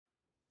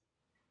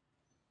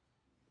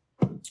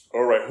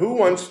right, who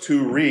wants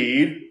to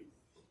read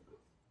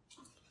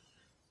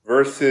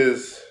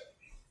verses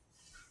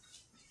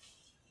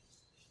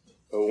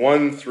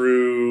 1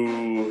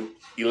 through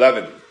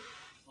 11?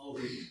 I'll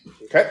read.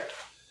 Okay.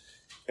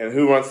 And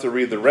who wants to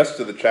read the rest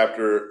of the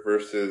chapter,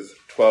 verses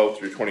 12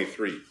 through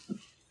 23?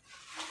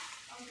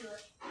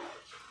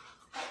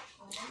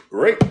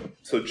 Great.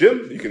 So,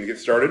 Jim, you can get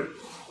started.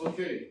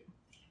 Okay.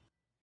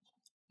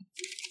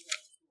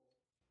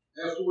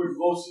 Afterward,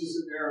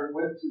 Moses and Aaron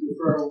went to the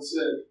Pharaoh and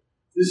said,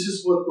 "This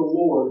is what the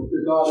Lord,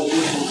 the God of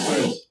Israel,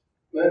 says.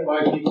 Let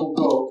my people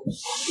go,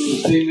 so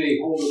that they may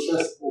hold a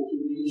festival to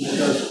me in the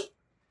desert."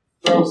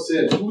 Pharaoh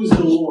said, "Who is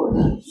the Lord,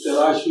 that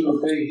I should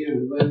obey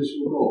him and let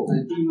Israel go?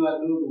 I do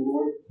not know the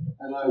Lord,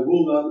 and I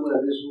will not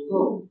let Israel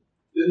go."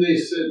 Then they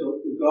said,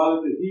 "The God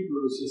of the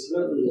Hebrews has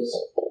met with us.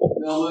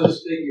 Now let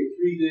us take a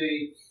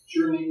 3-day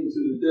journey into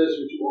the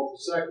desert to offer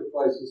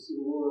sacrifices to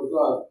the Lord our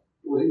God,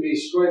 or he may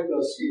strike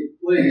us with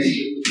plagues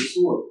and with the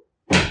sword."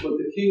 But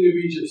the king of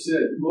Egypt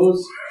said,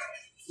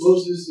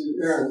 Moses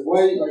and Aaron,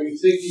 why are you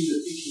taking the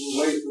people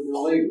away from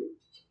their labor?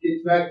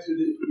 Get back to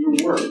your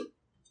work.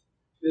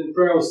 Then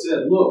Pharaoh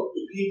said, "Look,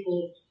 the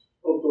people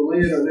of the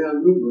land are now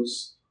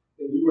numerous,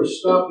 and you are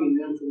stopping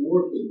them from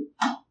working."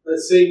 That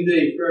same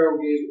day, Pharaoh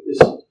gave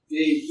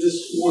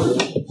this order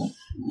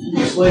to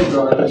the slave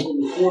drivers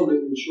and the foremen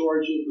in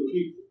charge of the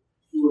people.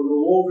 "You are no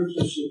longer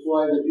to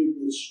supply the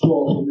people with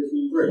straw for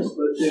making bricks.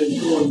 Let them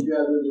go and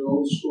gather their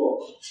own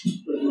straw.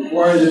 But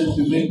require them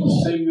to make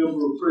the same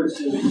number of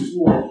bricks as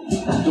before.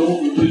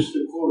 Don't reduce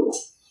the quota.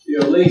 They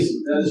are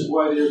lazy. That is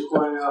why they are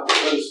crying out,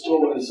 'Let us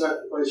go and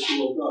sacrifice to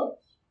our God.'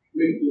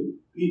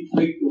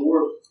 Make the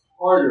work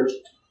harder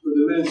for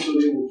the men so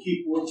they will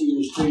keep working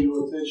and pay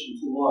no attention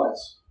to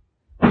lies."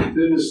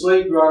 Then the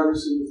slave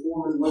drivers and the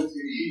foremen went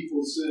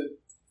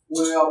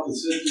out and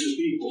said to the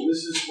people,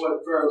 "This is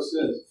what Pharaoh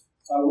says.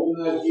 I will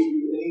not give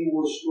you any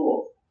more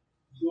straw.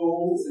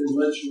 Go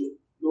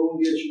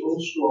and get your own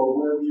straw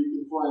wherever you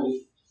can find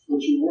it,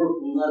 but your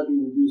work will not be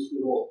reduced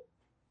at all."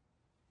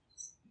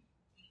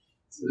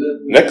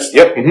 Next,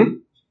 yep. Mm-hmm.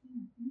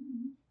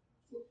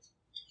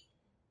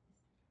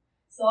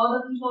 So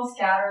the people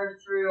scattered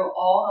through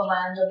all the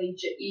land of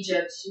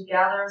Egypt to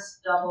gather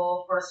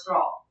stubble for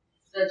straw.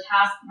 The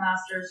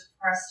taskmasters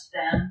pressed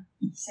them,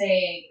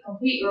 saying,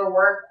 "Complete your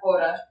work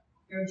quota,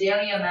 your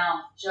daily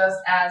amount,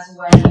 just as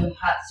when you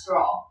had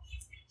straw."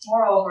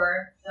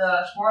 Moreover,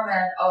 the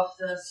foremen of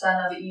the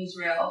son of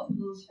Israel,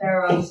 whose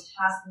Pharaoh's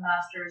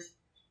taskmasters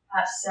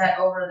had set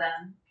over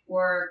them,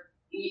 were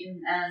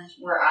beaten and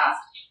were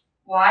asked,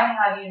 "Why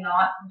have you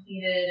not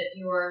completed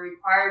your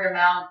required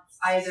amount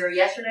either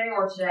yesterday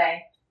or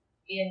today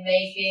in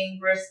making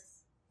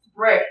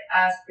brick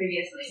as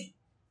previously?"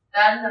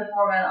 Then the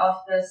foreman of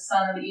the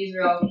son of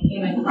Israel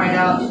came and cried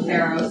out to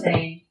Pharaoh,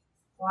 saying,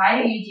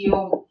 "Why do you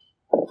deal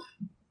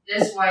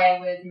this way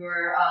with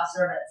your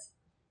servants?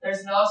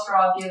 There's no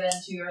straw given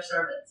to your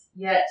servants.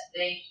 Yet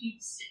they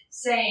keep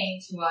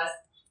saying to us,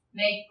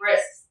 'Make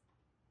bricks,'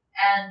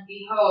 and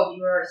behold,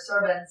 your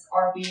servants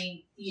are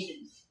being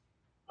beaten.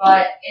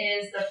 But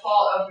it is the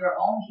fault of your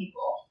own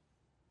people."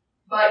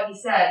 But he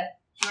said,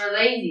 "You're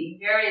lazy,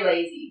 very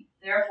lazy.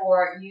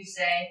 Therefore you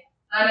say,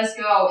 'Let us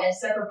go and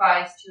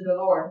sacrifice to the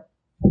Lord.'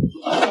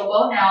 So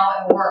go now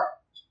and work,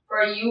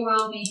 for you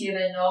will be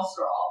given no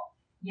straw.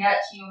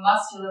 Yet you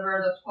must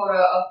deliver the quota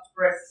of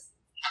bricks."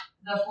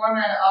 The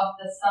foreman of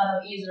the son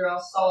of Israel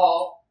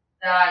saw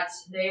that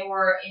they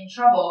were in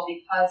trouble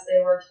because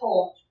they were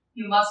told,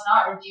 "You must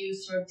not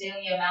reduce your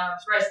daily amount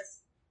of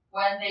bricks."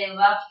 When they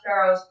left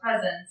Pharaoh's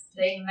presence,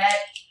 they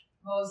met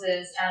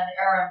Moses and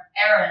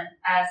Aaron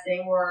as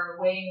they were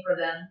waiting for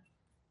them.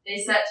 They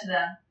said to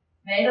them,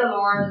 "May the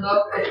Lord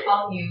look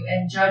upon you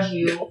and judge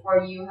you,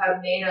 for you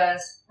have made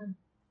us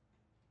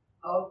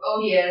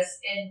odious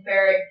in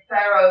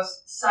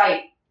Pharaoh's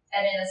sight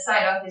and in the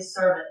sight of his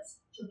servants,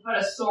 to put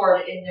a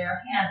sword in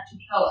their hand to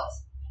kill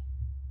us."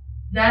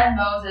 Then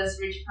Moses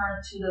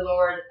returned to the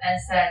Lord and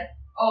said,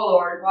 "O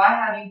Lord, why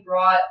have you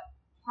brought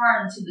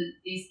harm to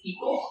these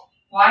people?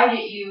 Why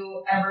did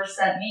you ever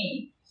send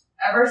me?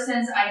 Ever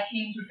since I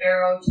came to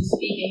Pharaoh to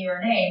speak in your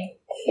name,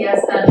 he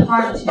has done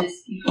harm to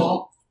this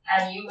people,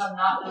 and you have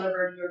not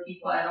delivered your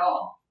people at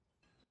all."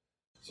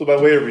 So by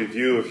way of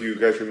review, if you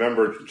guys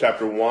remember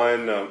chapter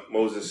 1,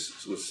 Moses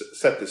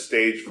set the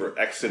stage for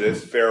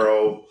Exodus.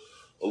 Pharaoh,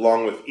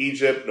 along with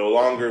Egypt, no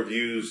longer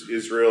views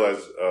Israel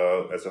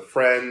as a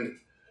friend.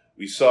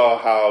 We saw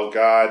how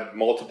God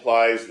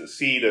multiplies the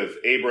seed of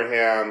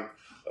Abraham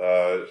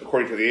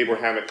according to the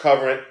Abrahamic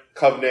covenant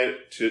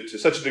to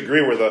such a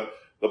degree where the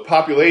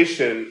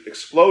population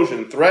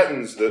explosion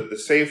threatens the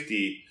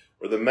safety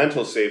or the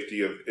mental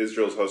safety of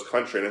Israel's host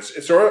country. And it's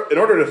in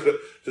order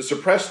to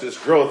suppress this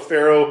growth,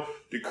 Pharaoh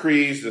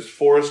decrees this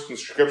forced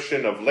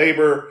conscription of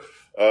labor,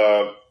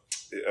 and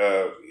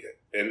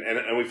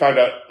we found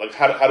out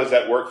how does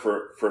that work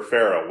for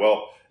Pharaoh?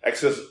 Well,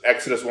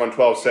 Exodus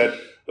 1:12 said,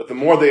 "But the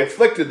more they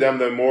afflicted them,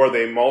 the more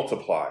they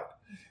multiplied."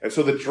 And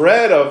so the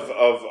dread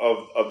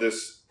of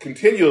this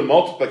continual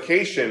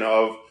multiplication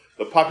of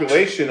the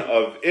population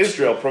of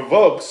Israel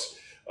provokes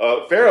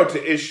Pharaoh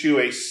to issue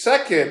a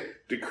second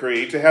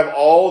decree to have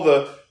all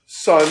the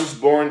sons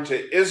born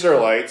to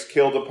Israelites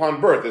killed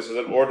upon birth. This is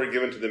an order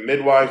given to the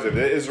midwives of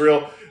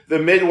Israel. The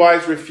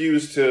midwives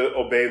refused to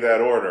obey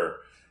that order.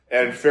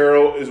 And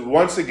Pharaoh is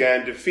once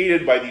again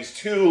defeated by these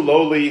two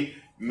lowly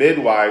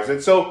midwives.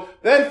 And so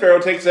then Pharaoh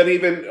takes an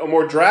even a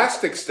more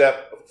drastic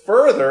step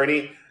further,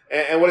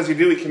 and what does he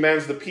do? He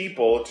commands the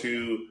people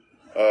to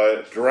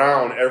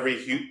drown every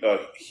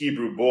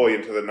Hebrew boy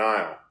into the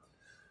Nile.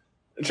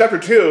 In chapter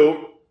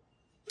 2,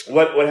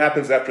 what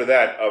happens after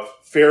that?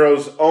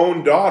 Pharaoh's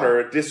own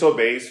daughter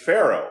disobeys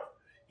Pharaoh.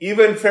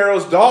 Even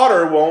Pharaoh's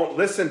daughter won't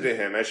listen to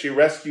him as she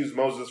rescues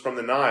Moses from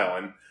the Nile.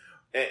 And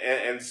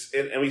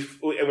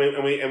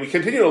we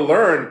continue to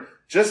learn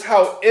just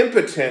how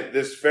impotent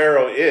this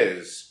Pharaoh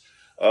is.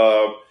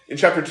 In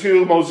chapter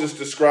 2, Moses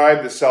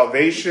described the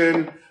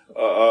salvation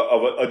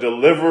of a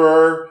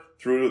deliverer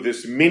through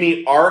this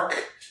mini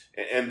ark.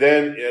 And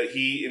then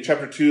in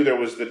chapter 2, there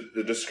was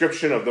the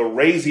description of the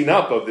raising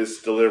up of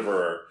this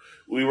deliverer.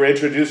 We were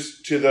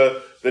introduced to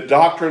the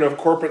doctrine of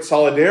corporate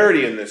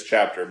solidarity in this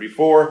chapter.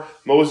 Before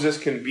Moses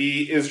can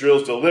be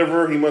Israel's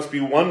deliverer, he must be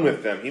one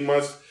with them. He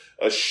must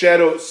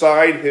shed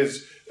aside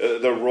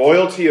the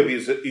royalty of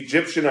his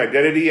Egyptian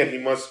identity, and he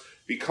must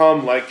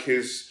become like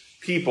his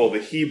people, the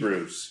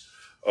Hebrews.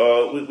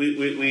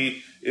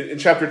 In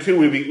chapter 2,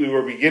 we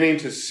were beginning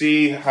to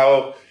see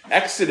how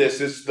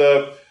Exodus is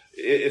the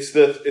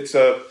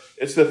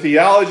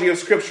theology of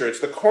Scripture. It's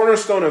the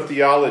cornerstone of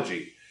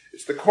theology.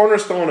 It's the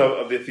cornerstone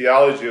of the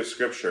theology of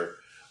Scripture.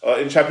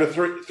 In chapter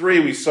 3,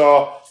 we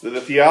saw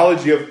the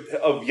theology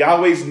of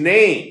Yahweh's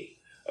name.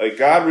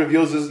 God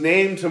reveals his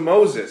name to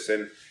Moses.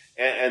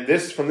 And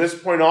this, from this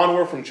point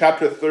onward, from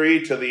chapter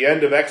 3 to the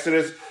end of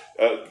Exodus,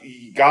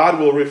 God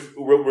will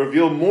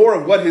reveal more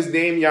of what his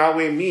name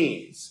Yahweh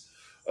means.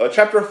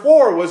 Chapter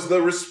 4 was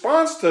the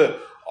response to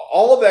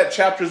all of that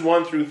chapters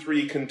 1 through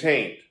 3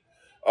 contained.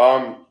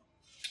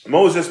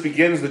 Moses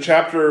begins the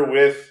chapter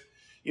with,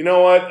 you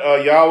know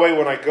what, Yahweh,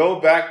 when I go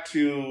back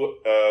to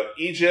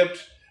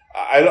Egypt,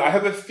 I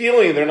have a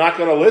feeling they're not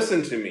going to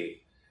listen to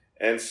me.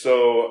 And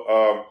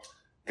so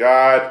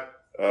God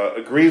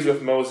agrees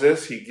with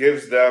Moses. He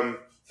gives him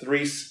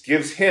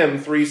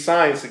three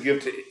signs to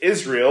give to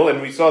Israel.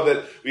 And we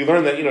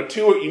learned that,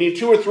 you need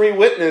 2 or 3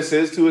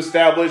 witnesses to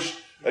establish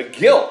a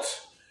guilt.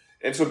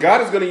 And so God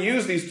is going to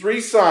use these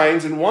 3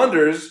 signs and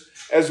wonders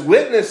as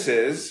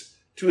witnesses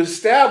to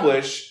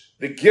establish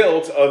the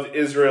guilt of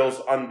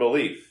Israel's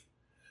unbelief.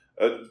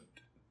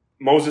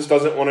 Moses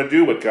doesn't want to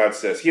do what God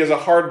says. He has a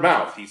hard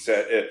mouth,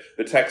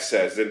 the text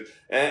says.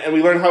 And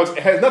we learn how it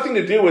has nothing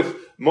to do with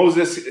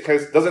Moses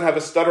doesn't have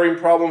a stuttering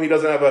problem. He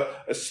doesn't have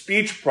a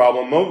speech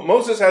problem.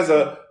 Moses has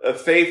a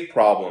faith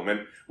problem.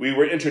 And we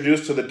were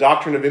introduced to the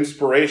doctrine of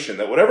inspiration,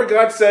 that whatever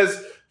God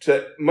says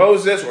to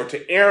Moses or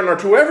to Aaron or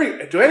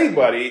to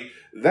anybody,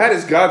 that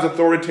is God's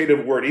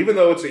authoritative word. Even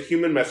though it's a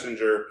human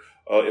messenger,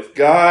 if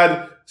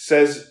God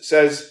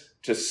says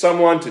to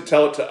someone to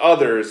tell it to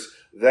others,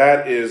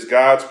 that is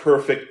God's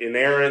perfect,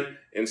 inerrant,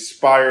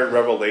 inspired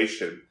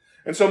revelation.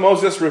 And so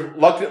Moses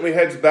reluctantly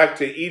heads back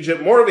to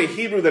Egypt, more of a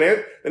Hebrew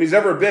than he's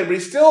ever been, but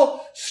he's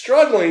still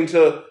struggling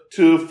to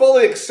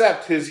fully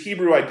accept his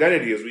Hebrew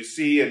identity, as we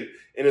see in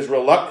his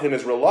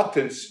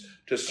reluctance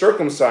to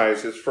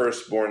circumcise his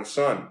firstborn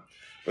son.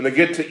 When they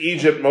get to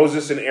Egypt,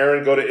 Moses and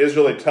Aaron go to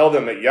Israel. They tell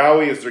them that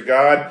Yahweh is their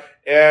God.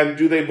 And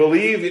do they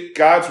believe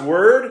God's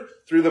word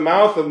through the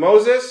mouth of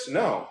Moses?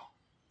 No.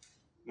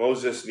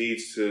 Moses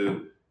needs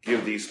to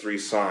give these 3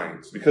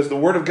 signs because the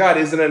word of God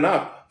isn't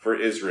enough for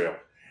Israel.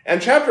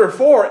 And chapter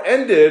 4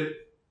 ended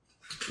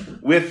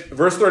with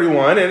verse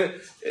 31, and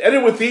it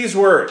ended with these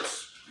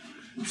words.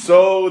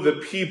 So the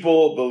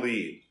people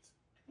believed.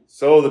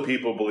 So the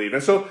people believed.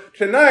 And so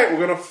tonight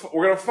we're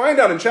going to find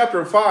out in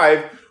chapter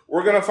 5,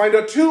 we're going to find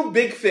out 2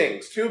 big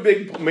things, 2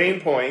 big main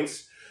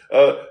points.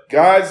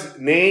 God's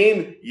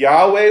name,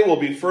 Yahweh, will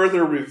be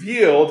further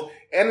revealed.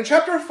 And in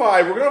chapter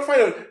 5, we're going to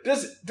find out,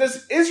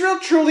 does Israel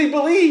truly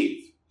believe?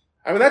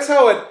 I mean, that's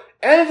how it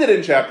ended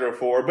in chapter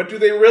 4, but do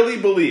they really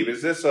believe?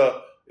 Is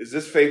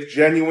this faith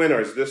genuine,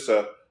 or is this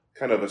a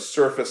kind of a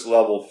surface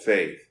level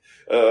faith?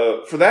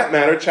 For that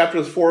matter,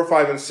 chapters 4,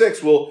 5, and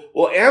 6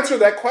 will answer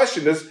that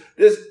question. Does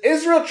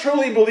Israel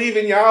truly believe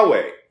in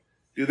Yahweh?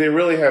 Do they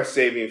really have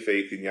saving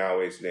faith in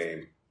Yahweh's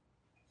name?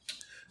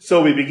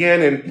 So we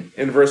begin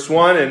in verse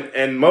 1,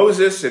 and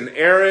Moses and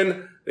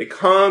Aaron, they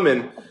come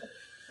and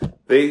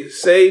they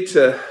say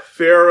to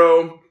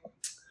Pharaoh,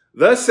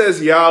 "Thus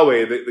says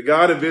Yahweh, the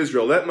God of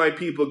Israel, let my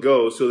people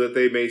go so that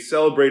they may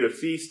celebrate a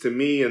feast to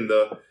me in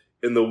the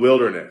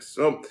wilderness."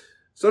 So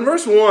in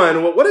verse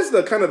 1, what is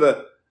the kind of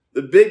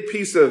the big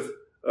piece of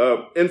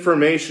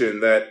information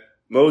that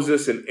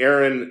Moses and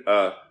Aaron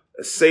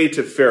say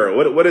to Pharaoh?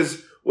 What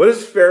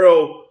is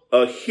Pharaoh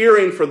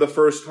hearing for the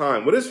first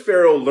time? What is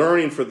Pharaoh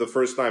learning for the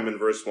first time in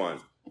verse 1?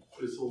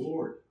 It's the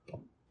Lord.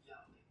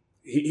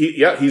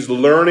 He's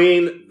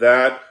learning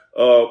that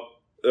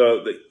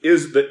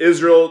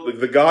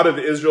the God of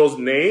Israel's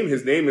name,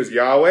 his name is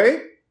Yahweh.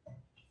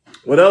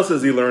 What else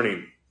is he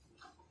learning?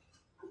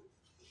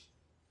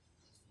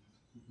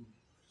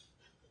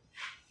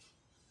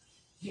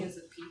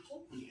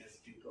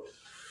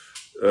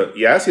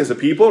 Yes, he has a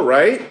people,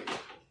 right?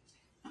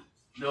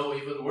 No,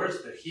 even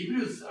worse, the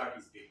Hebrews are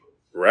his people.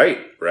 Right.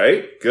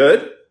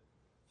 Good.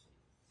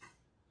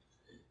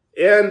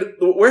 And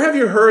where have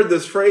you heard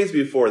this phrase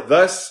before?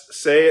 Thus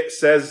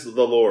says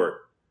the Lord.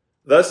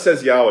 Thus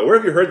says Yahweh. Where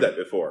have you heard that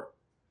before?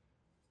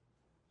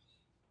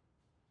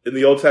 In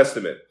the Old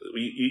Testament.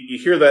 You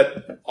hear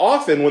that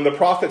often when the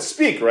prophets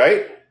speak,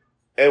 right?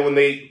 And when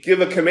they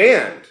give a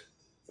command,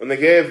 when they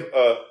give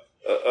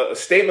a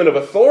statement of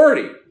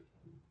authority.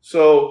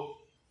 So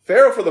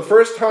Pharaoh for the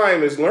first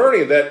time is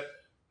learning that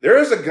there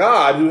is a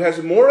God who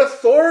has more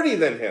authority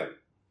than him.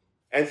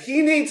 And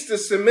he needs to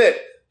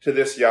submit to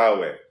this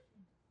Yahweh.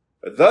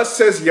 Thus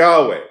says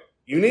Yahweh.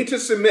 You need to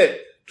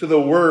submit to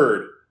the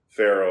word,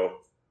 Pharaoh.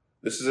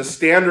 This is a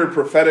standard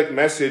prophetic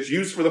message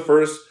used for the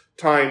first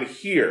time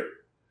here.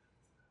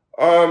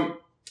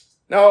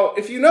 Now,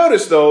 if you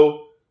notice,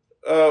 though,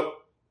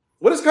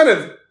 what is kind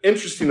of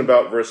interesting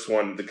about verse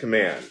 1, the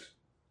command?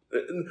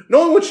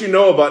 Knowing what you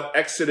know about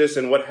Exodus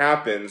and what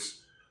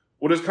happens,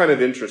 what is kind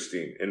of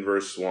interesting in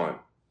verse 1?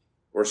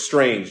 Or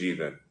strange,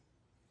 even?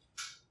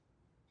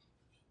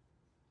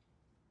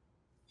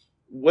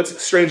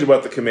 What's strange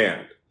about the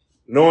command?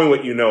 Knowing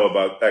what you know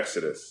about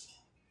Exodus.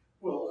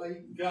 Well,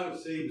 God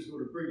was saying he was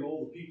going to bring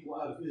all the people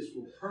out of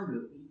Israel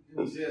permanently,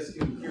 and he's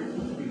asking here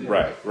to be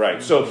there.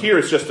 Right. So here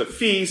it's just a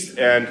feast,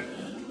 and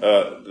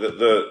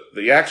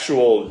the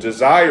actual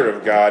desire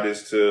of God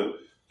is to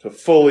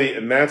fully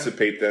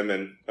emancipate them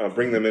and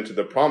bring them into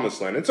the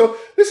promised land. And so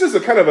this is a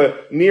kind of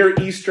a Near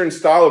Eastern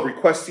style of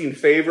requesting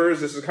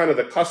favors. This is kind of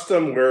the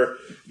custom where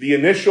the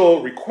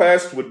initial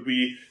request would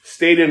be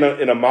stated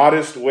in a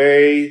modest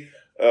way,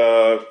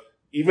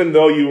 even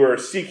though you were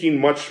seeking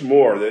much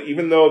more, that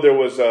even though there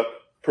was a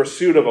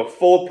pursuit of a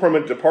full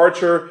permanent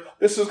departure,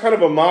 this is kind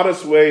of a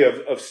modest way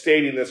of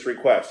stating this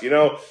request.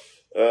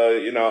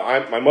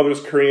 My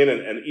mother's Korean,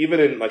 and even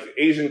in like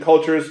Asian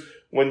cultures,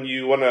 when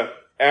you want to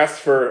ask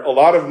for a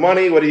lot of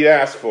money, what do you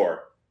ask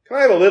for? Can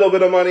I have a little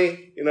bit of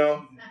money?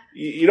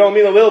 You don't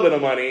mean a little bit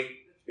of money.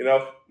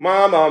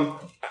 Mom,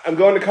 I'm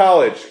going to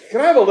college.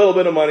 Can I have a little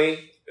bit of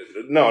money?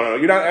 No,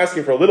 you're not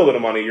asking for a little bit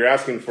of money. You're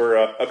asking for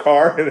a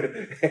car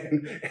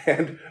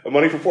and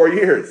money for 4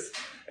 years.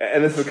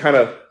 And this is kind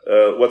of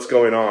what's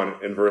going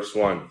on in verse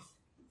 1.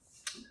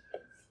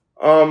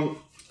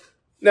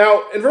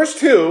 Now, in verse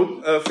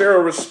 2,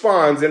 Pharaoh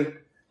responds, and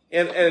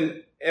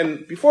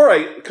before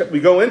we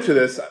go into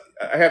this,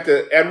 I have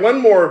to add one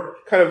more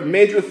kind of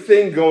major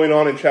thing going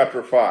on in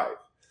chapter 5.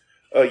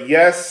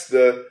 Yes,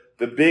 the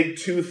big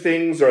two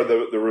things are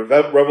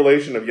the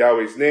revelation of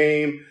Yahweh's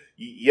name.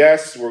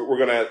 Yes, we're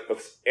going to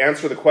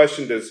answer the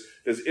question, does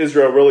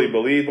Israel really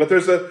believe? But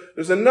there's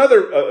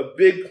another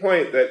big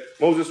point that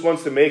Moses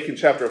wants to make in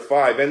chapter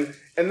 5,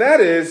 and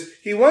that is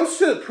he wants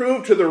to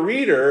prove to the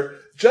reader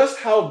just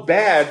how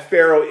bad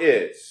Pharaoh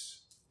is,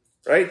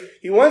 right?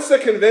 He wants to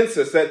convince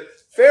us that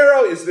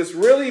Pharaoh is this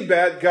really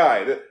bad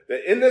guy, that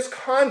in this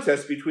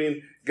contest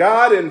between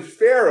God and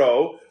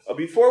Pharaoh,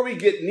 before we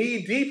get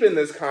knee deep in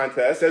this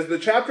contest, as the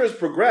chapters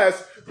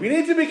progress, we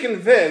need to be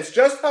convinced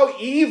just how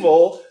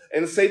evil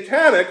and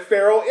satanic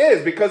Pharaoh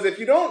is. Because if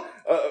you don't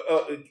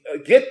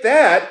get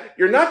that,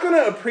 you're not going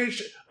to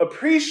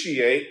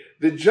appreciate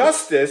the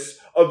justice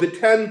of the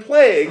 10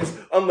 plagues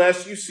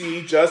unless you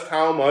see just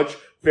how much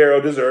Pharaoh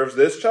deserves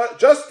this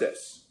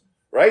justice,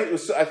 right?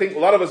 I think a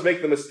lot of us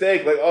make the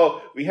mistake,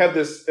 we have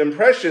this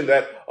impression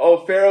that,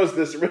 Pharaoh's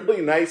this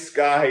really nice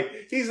guy.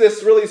 He's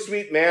this really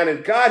sweet man,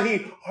 and God,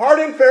 he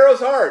hardened Pharaoh's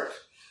heart.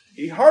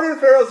 He hardened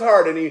Pharaoh's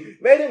heart, and he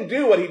made him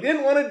do what he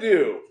didn't want to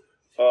do.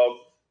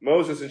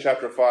 Moses in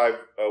chapter 5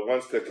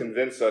 wants to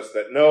convince us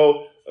that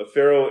no,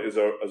 Pharaoh is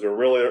a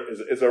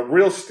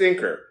real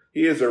stinker.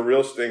 He is a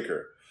real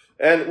stinker.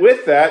 And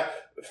with that,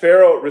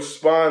 Pharaoh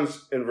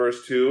responds in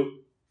verse 2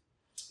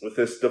 with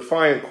this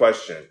defiant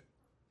question.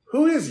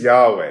 Who is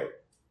Yahweh?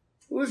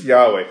 Who is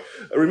Yahweh?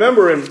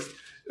 Remember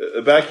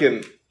back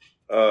in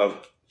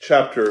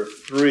chapter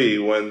 3,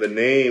 when the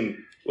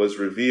name was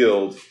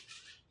revealed,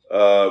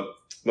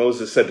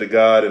 Moses said to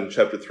God in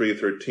chapter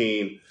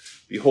 3:13,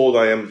 "Behold,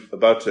 I am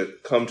about to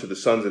come to the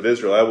sons of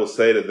Israel. I will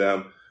say to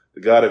them,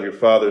 the God of your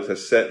fathers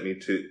has sent me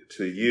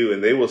to you,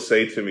 and they will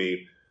say to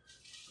me,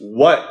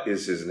 what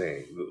is his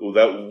name?"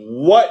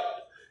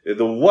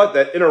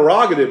 That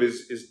interrogative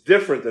is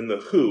different than the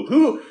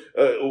who.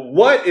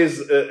 What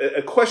is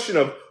a question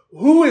of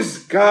who is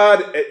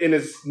God in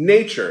his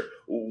nature?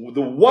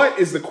 The what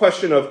is the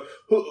question of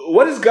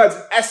what is God's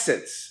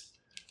essence?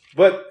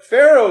 But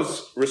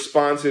Pharaoh's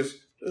response is,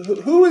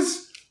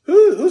 who's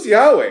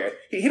Yahweh?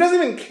 He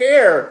doesn't even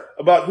care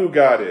about who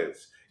God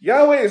is.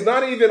 Yahweh is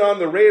not even on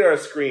the radar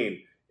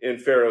screen in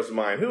Pharaoh's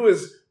mind. Who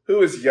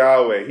is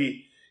Yahweh?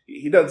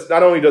 He does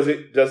not only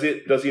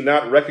does he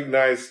not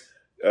recognize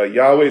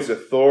Yahweh's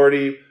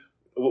authority.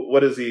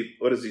 What does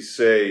he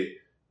say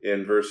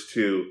in verse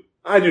 2?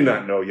 I do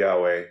not know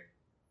Yahweh.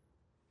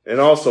 And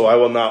also, I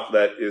will not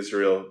let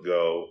Israel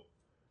go.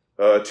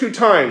 2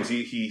 times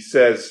he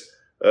says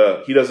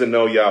he doesn't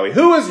know Yahweh.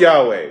 Who is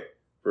Yahweh?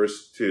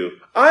 Verse 2.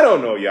 I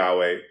don't know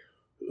Yahweh.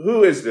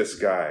 Who is this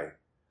guy?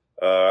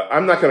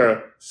 I'm not going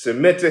to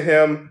submit to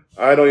him.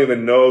 I don't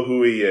even know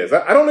who he is.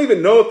 I don't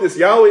even know if this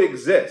Yahweh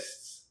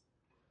exists.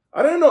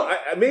 I don't know.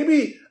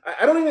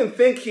 I don't even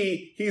think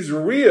he's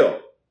real.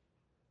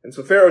 And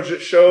so Pharaoh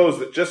just shows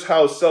that just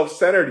how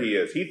self-centered he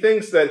is. He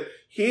thinks that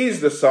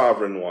he's the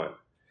sovereign one.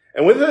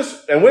 And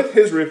with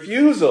his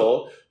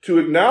refusal to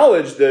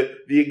acknowledge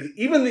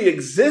even the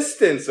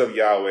existence of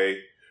Yahweh,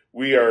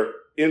 we are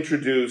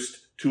introduced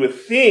to a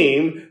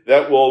theme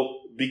that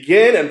will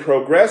begin and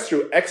progress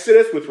through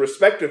Exodus with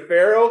respect to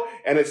Pharaoh.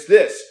 And it's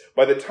this: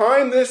 by the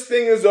time this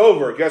thing is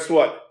over, guess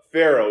what?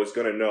 Pharaoh is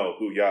going to know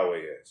who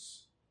Yahweh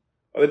is.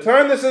 By the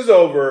time this is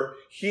over,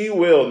 he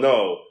will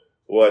know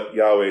what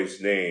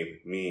Yahweh's name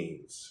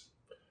means.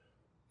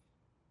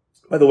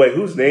 By the way,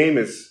 whose name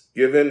is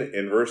given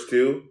in verse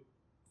 2?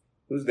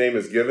 Whose name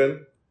is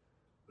given?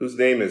 Whose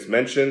name is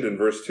mentioned in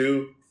verse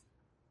 2?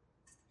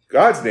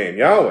 God's name,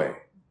 Yahweh.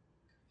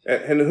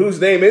 And whose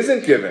name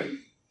isn't given?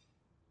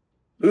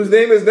 Whose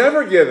name is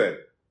never given?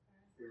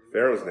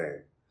 Pharaoh's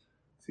name.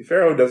 See,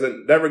 Pharaoh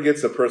never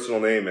gets a personal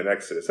name in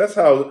Exodus. That's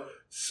how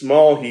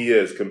small he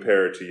is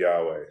compared to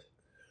Yahweh.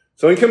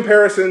 So in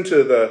comparison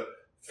to the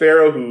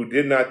Pharaoh who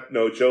did not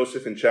know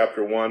Joseph in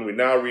chapter 1, we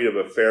now read of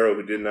a Pharaoh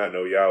who did not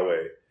know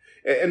Yahweh.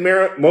 And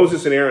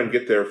Moses and Aaron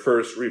get their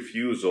first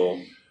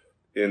refusal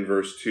in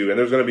verse 2, and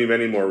there's going to be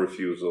many more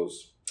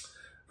refusals.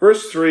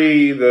 Verse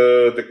 3,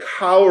 the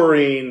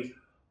cowering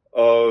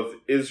of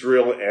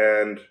Israel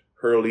and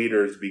her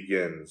leaders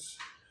begins.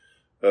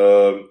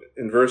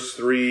 In verse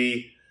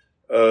 3,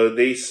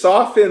 they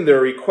soften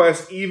their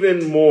request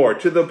even more,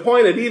 to the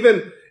point it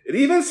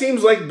even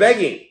seems like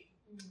begging.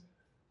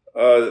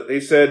 They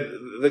said,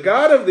 the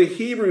God of the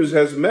Hebrews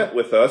has met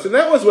with us. And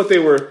that was what they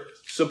were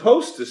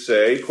supposed to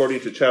say,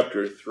 according to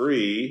chapter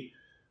 3.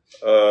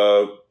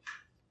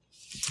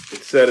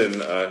 It said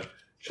in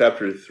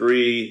chapter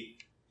 3,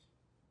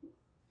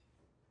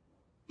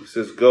 it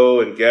says,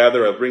 go and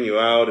gather, I'll bring you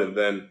out. And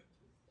then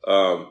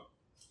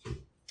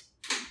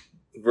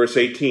verse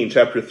 18,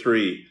 chapter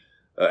 3,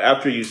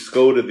 after you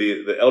go to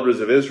the elders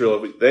of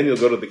Israel, then you'll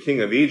go to the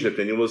king of Egypt,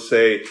 and you will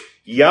say,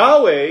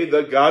 Yahweh,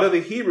 the God of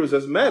the Hebrews,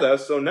 has met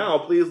us, so now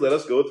please let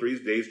us go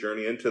 3 days'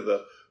 journey into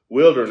the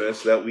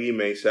wilderness that we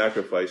may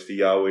sacrifice to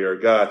Yahweh our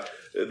God.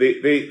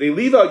 They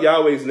leave out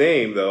Yahweh's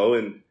name, though,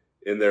 in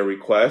their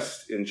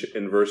request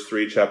in verse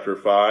 3, chapter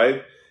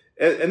 5.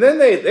 And then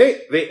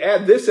they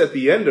add this at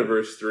the end of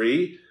verse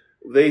 3.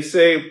 They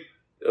say,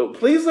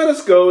 please let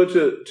us go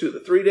to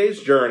the 3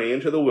 days' journey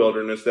into the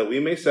wilderness that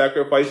we may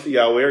sacrifice to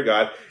Yahweh our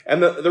God.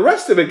 And the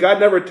rest of it, God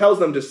never tells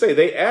them to say.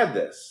 They add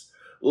this.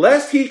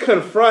 Lest he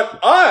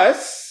confront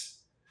us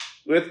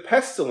with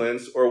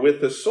pestilence or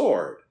with the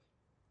sword.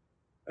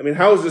 I mean,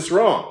 how is this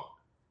wrong?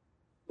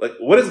 Like,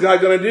 what is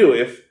God going to do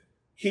if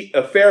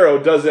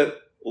Pharaoh doesn't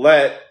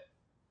let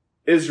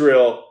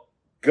Israel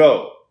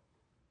go?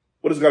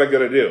 What is God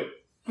going to do?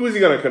 Who is he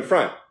going to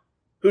confront?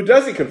 Who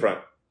does he confront?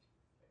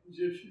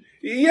 Egyptians.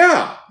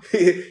 Yeah,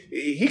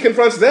 he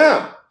confronts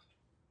them,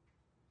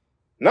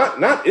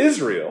 not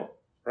Israel,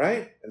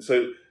 right? And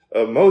so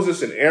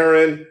Moses and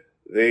Aaron,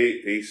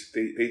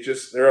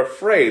 they're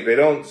afraid. They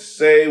don't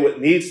say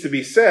what needs to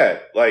be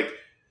said. Like,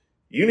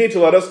 you need to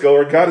let us go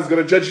or God is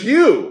going to judge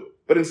you.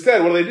 But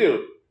instead, what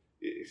do?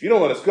 If you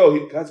don't let us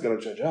go, God's going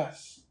to judge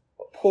us.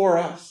 Poor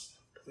us,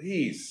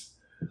 please.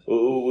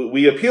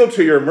 We appeal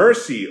to your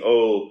mercy,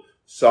 O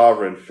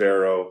sovereign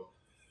Pharaoh.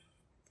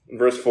 In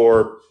verse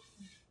 4,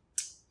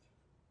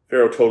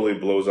 Pharaoh totally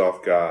blows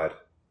off God.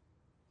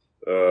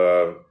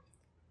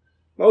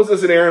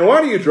 Moses and Aaron,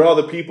 why do you draw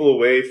the people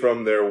away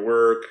from their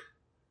work?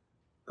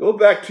 Go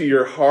back to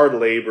your hard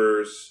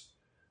labors.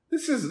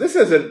 This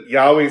isn't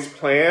Yahweh's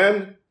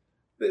plan.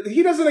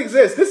 He doesn't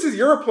exist. This is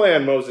your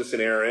plan, Moses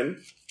and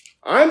Aaron.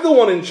 I'm the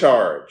one in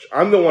charge.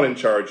 I'm the one in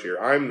charge here.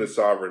 I'm the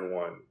sovereign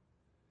one.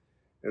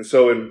 And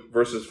so in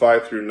verses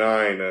 5 through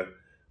 9,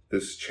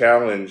 this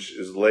challenge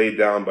is laid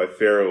down by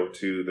Pharaoh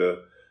to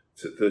the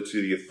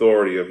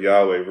authority of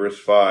Yahweh. Verse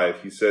 5,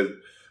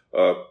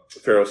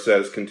 Pharaoh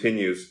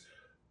continues,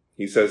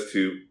 he says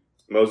to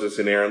Moses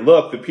and Aaron,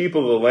 look, the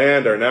people of the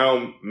land are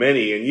now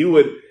many, and you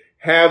would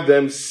have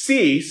them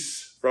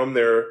cease from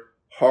their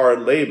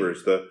hard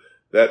labors. That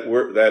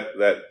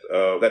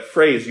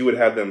phrase, you would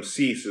have them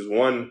cease, is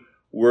one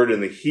word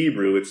in the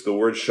Hebrew. It's the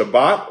word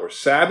Shabbat or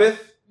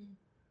Sabbath.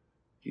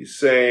 He's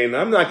saying,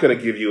 I'm not going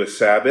to give you a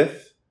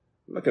Sabbath.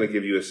 I'm not going to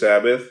give you a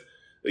Sabbath.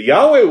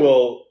 Yahweh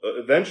will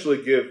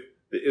eventually give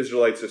the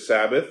Israelites a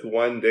Sabbath,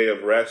 1 day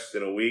of rest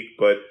in a week,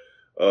 but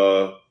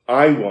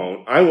I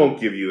won't. I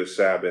won't give you a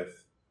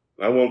Sabbath.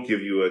 I won't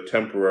give you a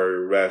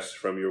temporary rest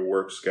from your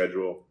work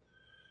schedule.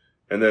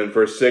 And then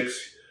verse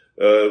 6,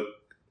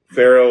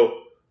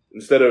 Pharaoh,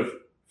 instead of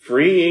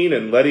freeing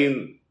and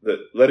letting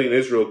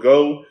Israel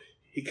go,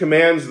 he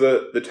commands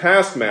the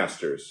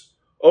taskmasters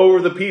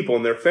over the people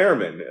and their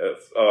foremen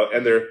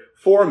and their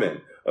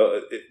foremen.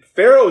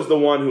 Pharaoh is the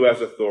one who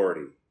has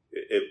authority.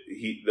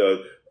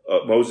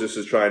 Moses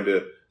is trying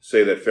to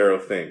say that Pharaoh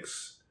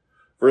thinks.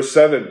 Verse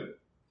 7,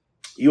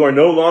 You are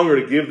no longer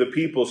to give the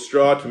people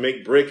straw to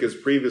make brick as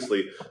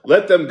previously.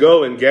 Let them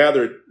go and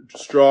gather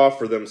straw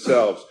for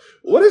themselves.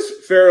 What is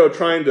Pharaoh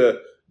trying to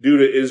do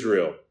to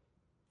Israel?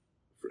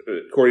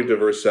 According to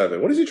verse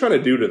 7. What is he trying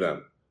to do to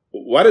them?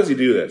 Why does he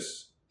do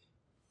this?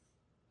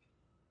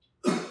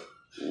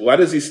 Why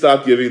does he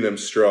stop giving them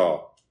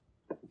straw?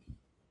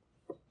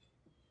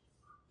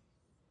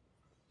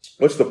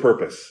 What's the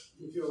purpose?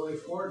 Make your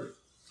life harder.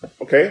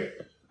 Okay.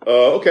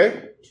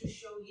 Okay. To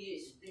show he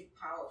is big,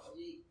 powerful.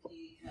 He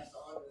has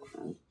all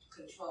the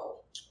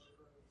control.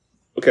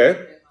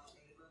 Okay.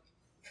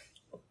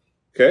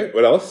 Okay.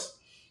 What else?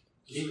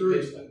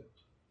 Discourage them.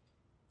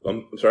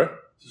 I'm sorry.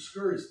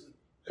 Discourage them.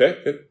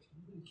 Okay. Good.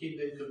 Keep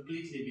them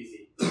completely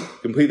busy.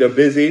 Complete them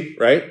busy,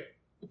 right?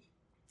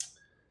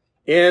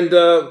 And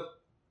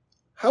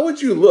how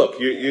would you look?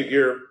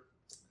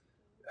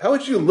 How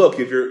would you look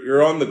if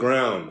you're on the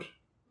ground?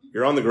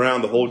 You're on the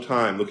ground the whole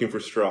time looking for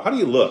straw. How do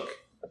you look?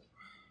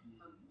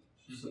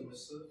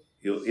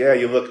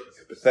 You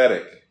look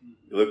pathetic.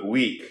 You look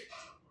weak.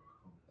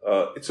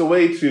 It's a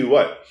way to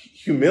what?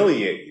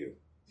 Humiliate you.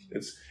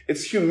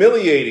 It's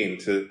humiliating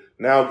to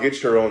now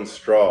get your own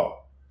straw.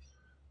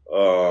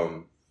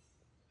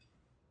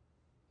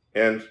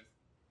 And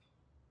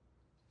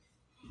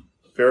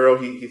Pharaoh,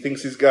 he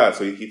thinks he's God,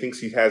 so he thinks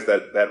he has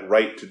that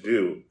right to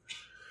do.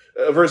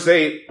 Verse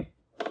 8,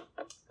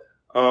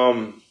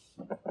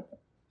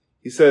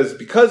 he says,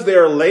 because they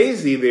are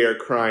lazy, they are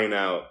crying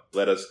out,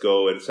 let us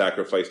go and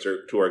sacrifice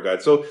to our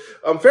God. So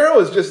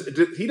Pharaoh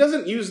he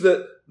doesn't use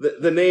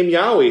the name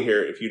Yahweh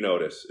here, if you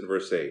notice, in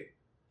verse 8.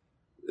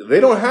 They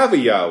don't have a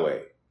Yahweh.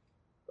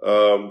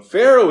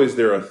 Pharaoh is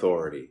their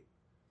authority.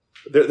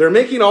 They're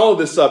making all of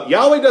this up.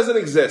 Yahweh doesn't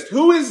exist.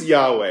 Who is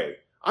Yahweh?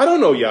 I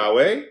don't know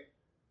Yahweh.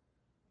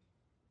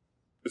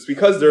 It's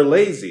because they're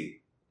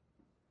lazy.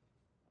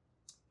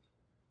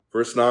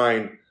 Verse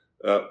 9,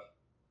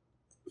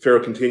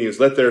 Pharaoh continues,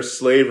 let their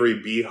slavery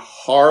be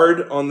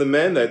hard on the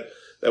men. That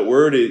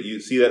word,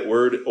 you see that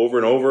word over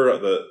and over.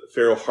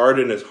 Pharaoh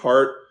hardened his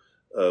heart.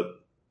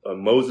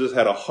 Moses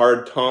had a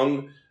hard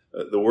tongue.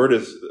 The word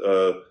is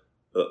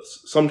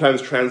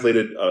sometimes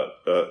translated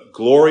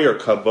glory or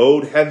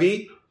kavod,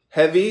 heavy.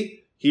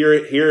 Here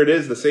it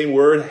is, the same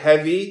word,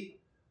 heavy.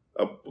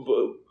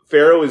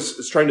 Pharaoh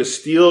is trying to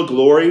steal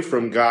glory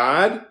from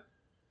God.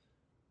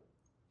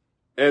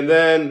 And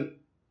then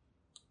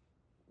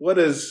what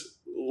is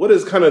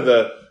kind of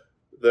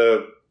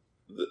the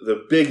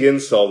big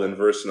insult in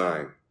verse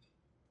 9?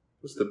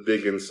 What's the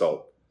big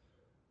insult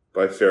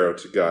by Pharaoh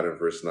to God in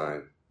verse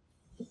 9?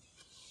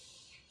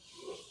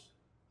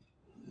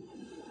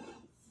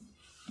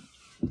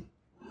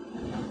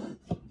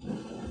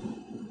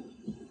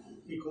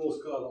 He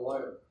calls God a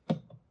liar.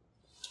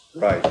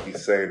 Right,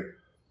 he's saying,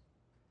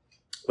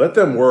 let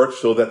them work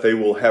so that they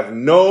will have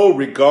no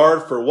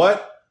regard for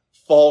what?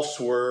 False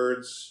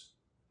words.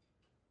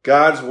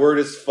 God's word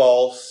is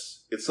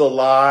false. It's a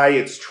lie.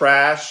 It's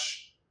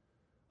trash.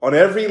 On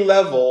every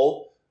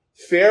level,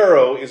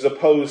 Pharaoh is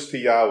opposed to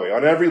Yahweh.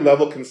 On every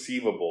level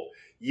conceivable.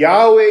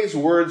 Yahweh's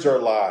words are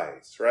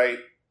lies, right?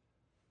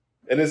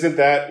 And isn't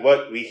that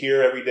what we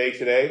hear every day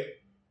today?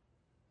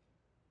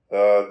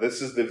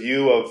 This is the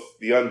view of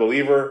the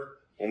unbeliever.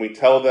 When we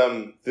tell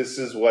them this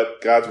is what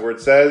God's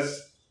word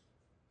says,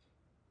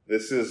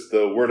 this is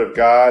the word of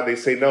God, they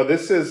say, no,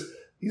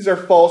 these are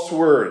false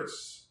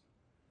words.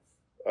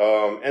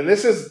 And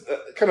this is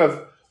kind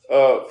of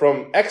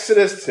from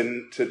Exodus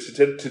to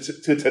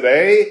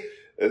today.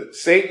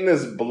 Satan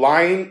is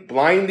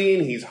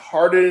blinding, he's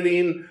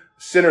hardening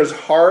sinners'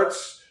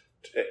 hearts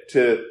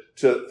to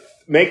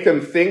make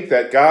them think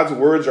that God's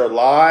words are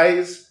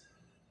lies,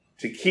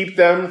 to keep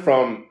them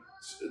from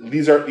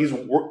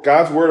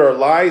God's word are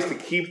lies, to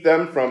keep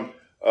them from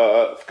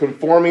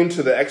conforming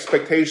to the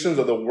expectations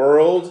of the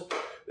world.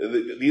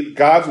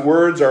 God's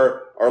words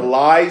are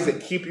lies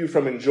that keep you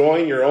from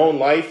enjoying your own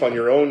life on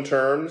your own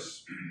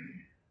terms.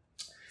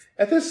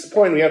 At this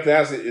point, we have to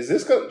ask, do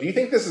you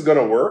think this is going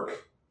to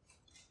work?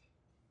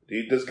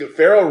 Does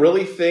Pharaoh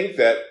really think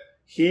that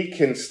he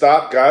can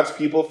stop God's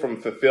people from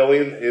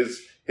fulfilling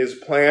his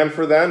plan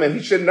for them? And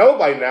he should know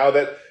by now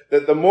that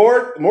the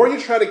more you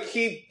try to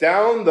keep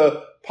down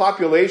the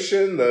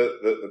population,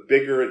 the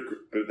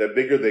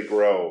bigger they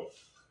grow.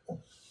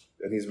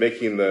 And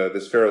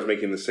this Pharaoh's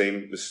making the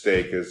same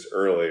mistake as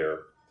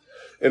earlier.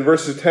 In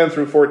verses 10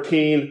 through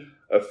 14,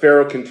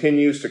 Pharaoh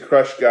continues to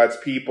crush God's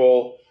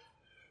people.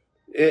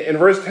 In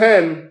verse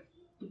 10,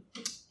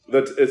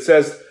 it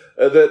says,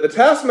 the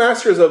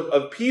taskmasters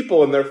of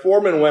people and their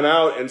foremen went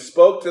out and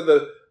spoke to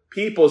the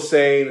people,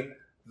 saying,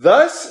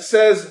 thus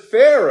says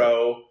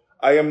Pharaoh,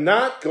 I am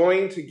not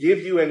going to give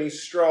you any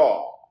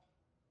straw.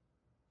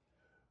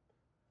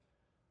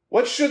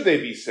 What should they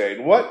be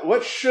saying?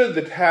 What should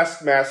the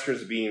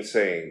taskmasters be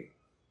saying?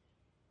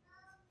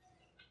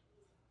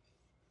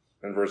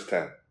 In verse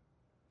 10.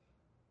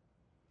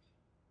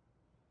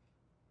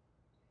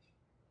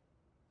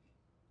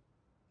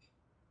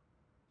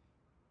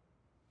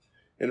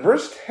 In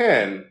verse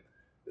 10,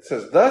 it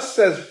says, thus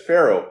says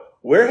Pharaoh.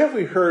 Where have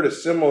we heard a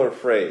similar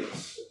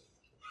phrase?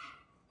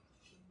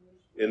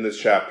 in this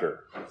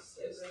chapter?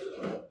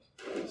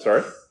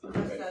 Sorry? That's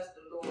the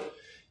Lord.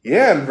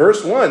 Yeah, in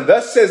verse 1,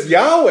 thus says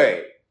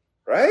Yahweh,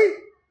 right?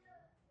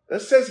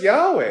 Thus says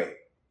Yahweh.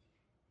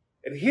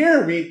 And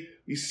here we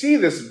see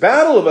this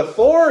battle of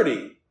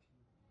authority.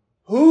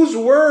 Whose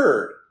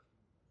word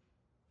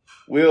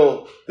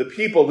will the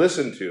people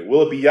listen to?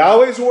 Will it be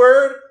Yahweh's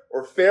word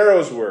or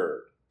Pharaoh's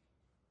word?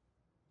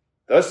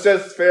 Thus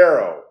says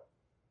Pharaoh.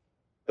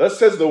 Thus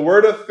says the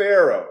word of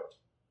Pharaoh.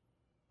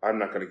 I'm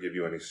not going to give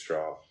you any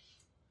straw.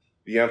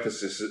 The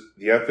emphasis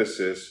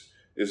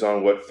is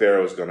on what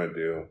Pharaoh is going to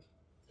do.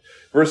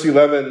 Verse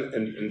 11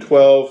 and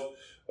 12,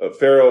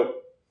 Pharaoh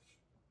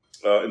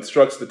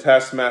instructs the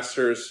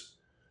taskmasters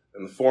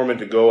and the foremen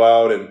to go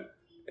out and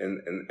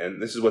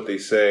this is what they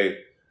say.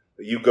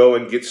 You go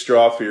and get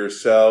straw for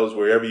yourselves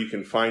wherever you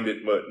can find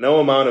it, but no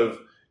amount of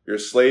your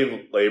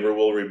slave labor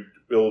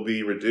will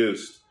be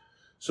reduced.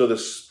 So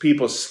the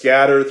people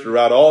scatter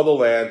throughout all the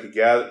land to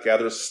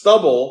gather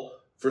stubble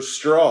for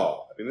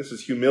straw. I mean, this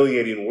is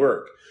humiliating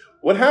work.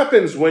 What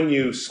happens when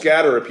you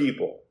scatter a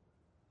people?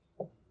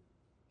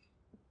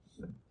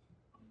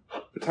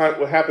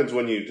 What happens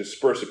when you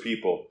disperse a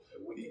people?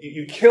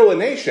 You kill a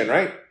nation,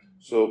 right?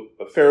 So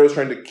Pharaoh's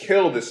trying to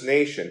kill this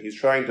nation. He's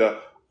trying to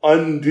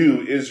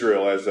undo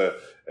Israel as a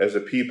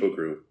people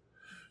group.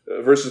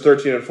 Verses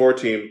 13 and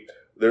 14,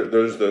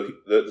 there's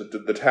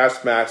the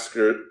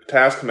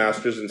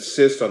taskmasters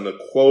insist on the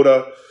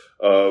quota.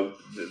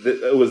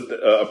 It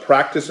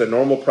was a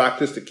normal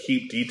practice to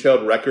keep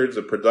detailed records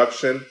of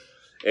production.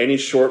 Any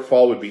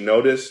shortfall would be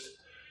noticed.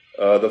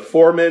 The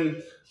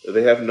foremen,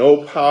 they have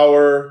no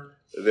power.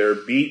 They're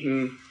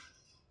beaten,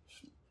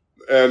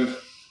 and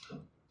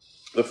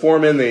the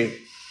foremen they're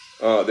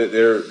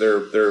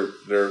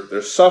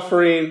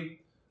suffering.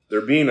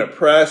 They're being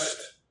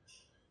oppressed,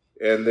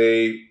 and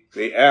they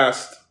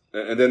asked,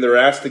 and then they're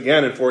asked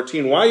again in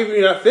 14, why have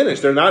you not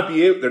finished? They're not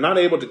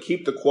able to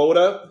keep the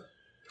quota,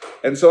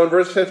 and so in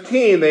verse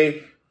 15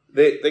 they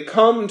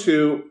come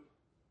to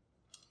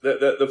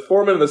the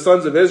foremen of the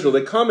sons of Israel.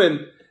 They come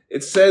and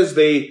it says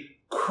they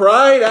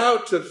cried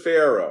out to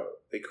Pharaoh.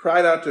 They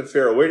cried out to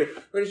Pharaoh. Where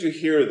did you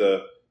hear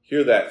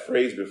that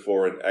phrase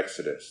before in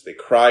Exodus? They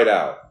cried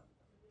out.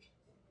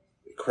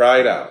 They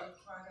cried out.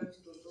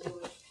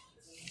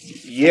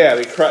 Yeah,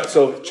 they cried.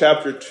 So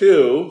chapter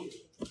 2,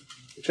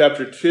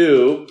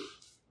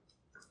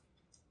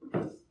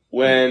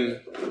 when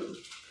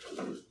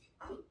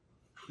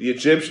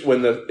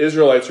the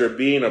Israelites are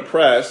being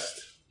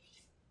oppressed,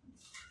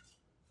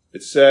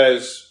 it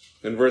says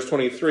in verse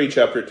 23,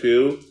 chapter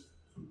 2,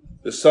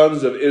 the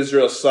sons of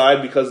Israel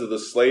sighed because of the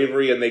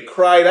slavery, and they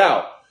cried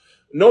out.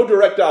 No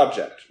direct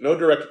object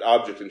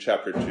in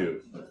chapter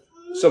 2.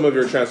 Some of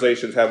your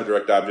translations have a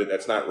direct object.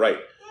 That's not right.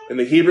 In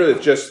the Hebrew,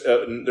 it's just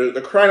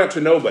they're crying out to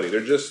nobody.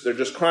 They're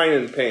just crying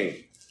in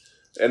pain,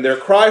 and their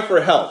cry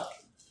for help.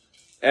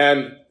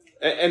 And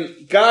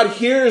God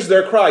hears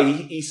their cry.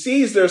 He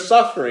sees their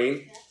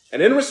suffering,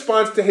 and in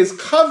response to His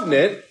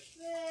covenant,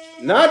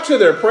 not to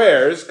their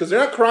prayers, because they're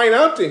not crying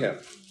out to Him.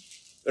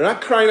 They're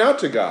not crying out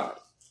to God.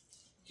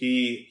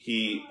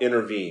 He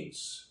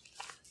intervenes.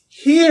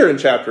 Here in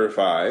chapter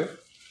 5,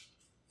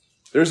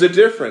 there's a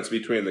difference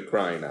between the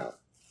crying out.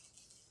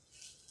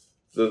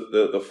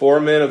 The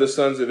foremen of the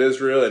sons of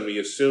Israel, and we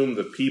assume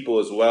the people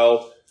as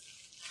well,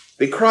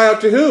 they cry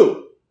out to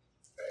who?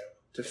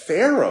 To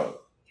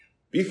Pharaoh.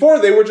 Before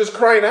they were just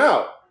crying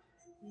out.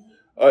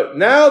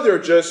 Now they're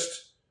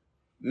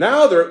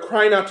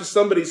crying out to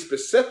somebody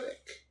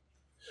specific.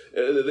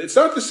 It's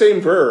not the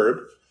same verb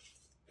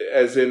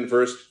as in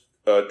verse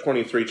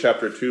 23,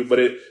 chapter 2, but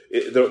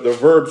the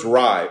verbs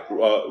rhyme.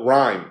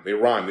 They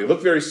rhyme. They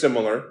look very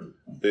similar.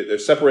 They're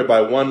separated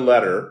by one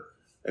letter,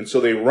 and so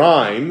they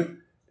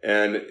rhyme.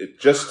 And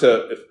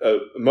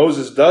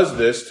Moses does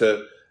this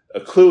to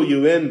clue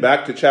you in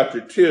back to chapter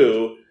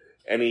 2,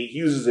 and he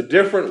uses a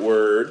different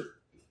word,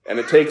 and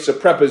it takes a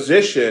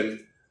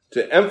preposition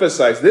to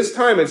emphasize. This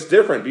time it's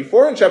different.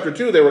 Before in chapter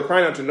 2, they were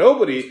crying out to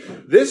nobody.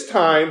 This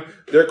time,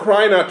 they're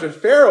crying out to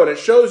Pharaoh, and it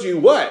shows you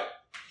what?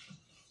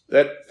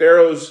 That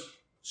Pharaoh's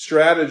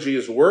strategy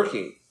is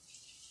working.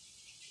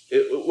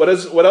 What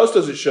else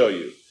does it show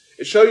you?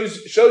 It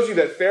shows you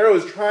that Pharaoh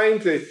is trying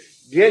to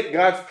get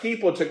God's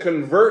people to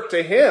convert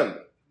to him.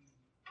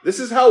 This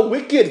is how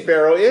wicked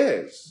Pharaoh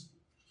is.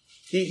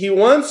 He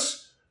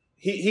wants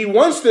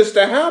this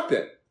to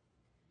happen.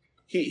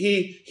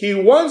 He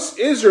wants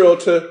Israel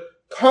to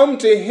come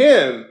to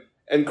him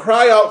and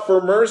cry out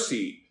for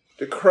mercy,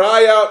 to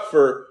cry out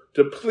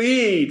to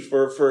plead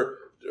for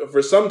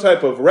some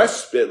type of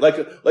respite,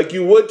 like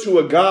you would to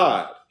a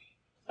god.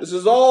 This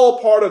is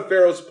all part of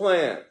Pharaoh's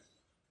plan,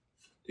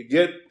 to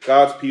get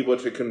God's people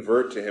to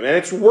convert to him. And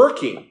it's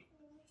working,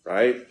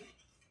 right?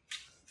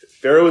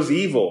 Pharaoh is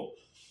evil.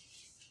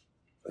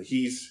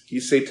 He's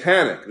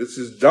satanic. This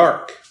is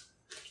dark.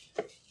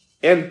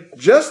 And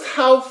just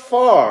how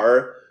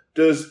far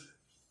does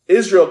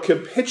Israel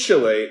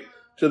capitulate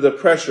to the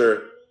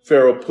pressure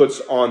Pharaoh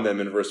puts on them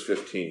in verse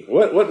 15?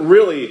 What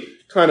really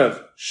kind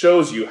of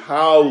shows you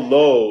how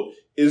low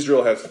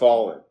Israel has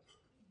fallen?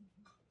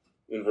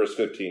 in verse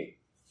 15?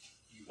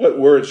 What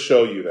words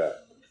show you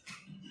that?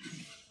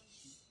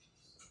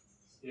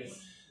 Yes,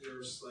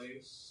 you're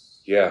slaves.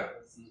 Yeah.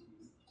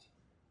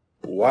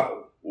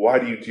 Why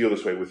do you deal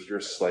this way with your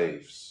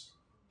slaves?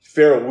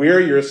 Pharaoh, we're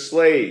your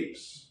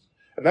slaves.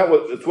 And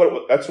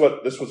that's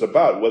what this was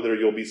about, whether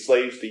you'll be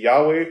slaves to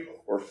Yahweh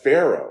or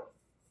Pharaoh.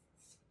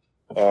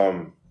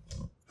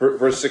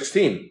 Verse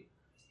 16,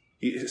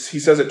 he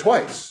says it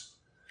twice.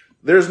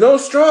 There's no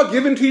straw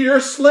given to your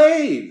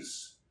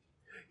slaves.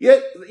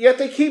 Yet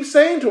they keep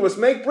saying to us,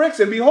 make bricks,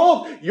 and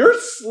behold, your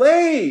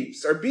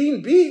slaves are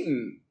being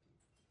beaten.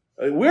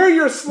 We're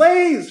your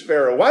slaves,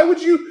 Pharaoh. Why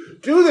would you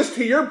do this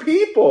to your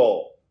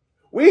people?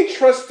 We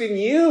trust in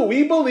you.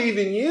 We believe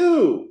in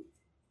you.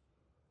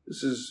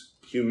 This is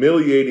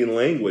humiliating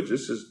language.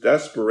 This is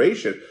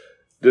desperation.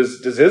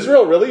 Does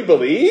Israel really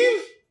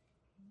believe?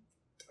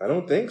 I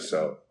don't think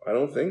so.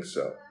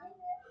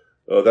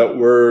 That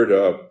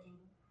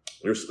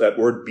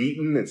word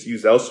beaten, it's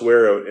used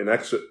elsewhere in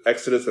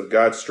Exodus of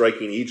God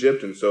striking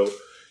Egypt. And so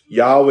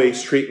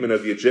Yahweh's treatment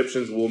of the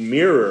Egyptians will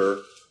mirror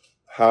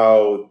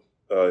how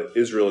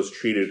Israel is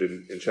treated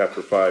in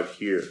chapter 5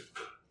 here.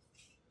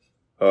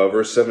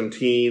 Verse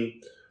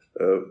 17,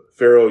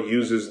 Pharaoh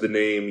uses the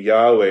name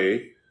Yahweh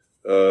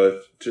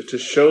to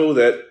show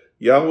that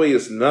Yahweh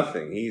is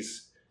nothing.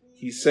 He's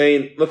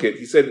saying,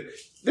 he said,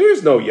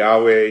 there's no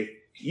Yahweh.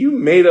 You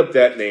made up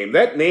that name.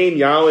 That name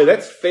Yahweh,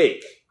 that's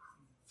fake.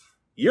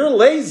 You're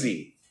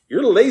lazy.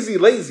 You're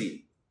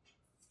lazy.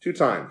 2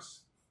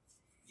 times.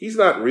 He's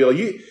not real.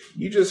 You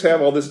just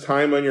have all this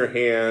time on your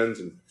hands,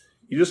 and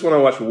you just want to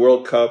watch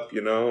World Cup,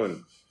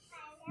 and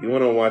you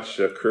want to watch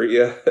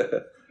Korea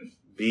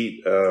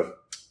beat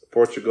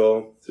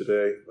Portugal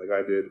today, like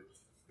I did,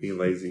 being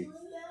lazy.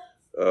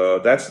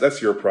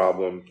 That's your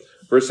problem.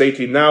 Verse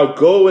 18, now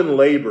go and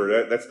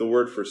labor. That's the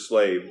word for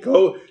slave.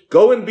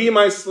 Go and be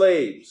my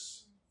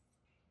slaves.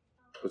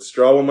 But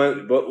straw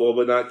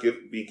will not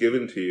be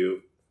given to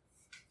you.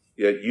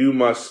 Yet you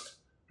must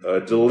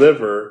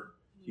deliver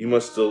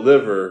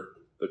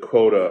the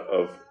quota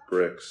of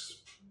bricks.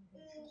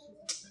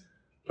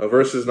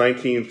 Verses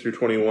 19 through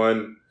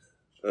 21,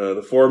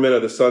 the 4 men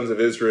of the sons of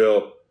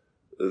Israel,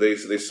 they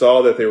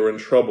saw that they were in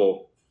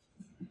trouble,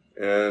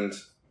 and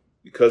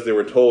because they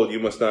were told, you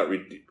must not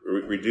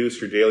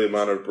reduce your daily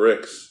amount of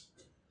bricks.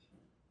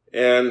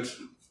 And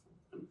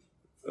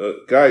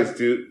guys,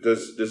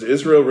 does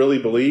Israel really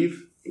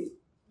believe?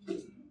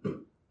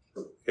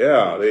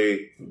 Yeah,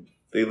 they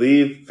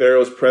leave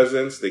Pharaoh's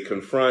presence. They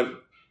confront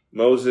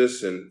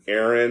Moses and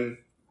Aaron,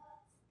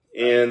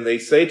 and they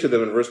say to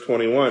them in verse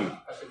 21.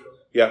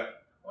 Yeah. I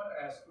want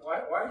to ask,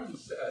 why in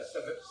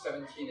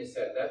 17 it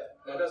said that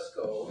let us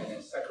go and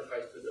then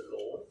sacrifice to the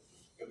Lord?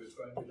 You're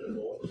referring to the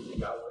Lord, to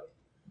Yahweh.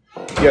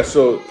 Yeah.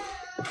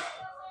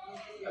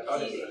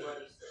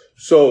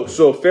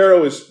 So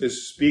Pharaoh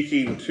is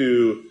speaking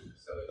to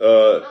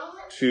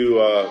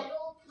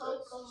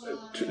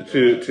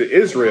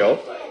Israel,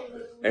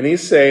 and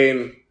he's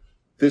saying,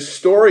 this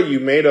story you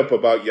made up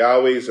about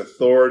Yahweh's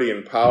authority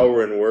and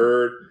power and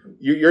word,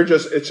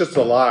 it's just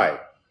a lie.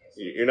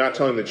 You're not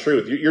telling the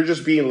truth. You're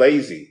just being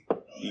lazy.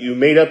 You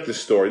made up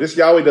this story. This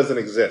Yahweh doesn't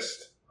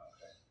exist.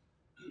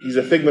 He's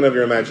a figment of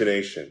your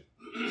imagination.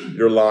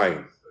 You're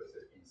lying.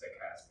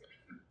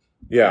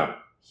 Yeah.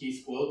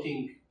 He's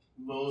quoting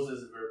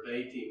Moses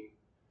verbatim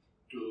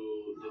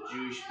to the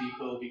Jewish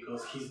people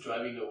because he's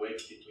driving a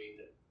wedge between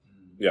them.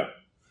 Yeah.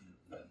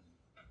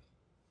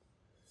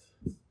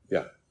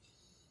 Yeah.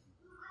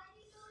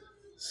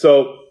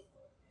 So,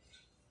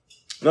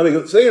 now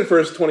they say in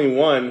verse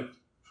 21,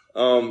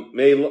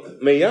 may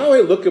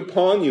Yahweh look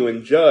upon you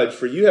and judge,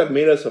 for you have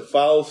made us a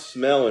foul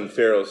smell in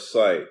Pharaoh's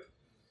sight,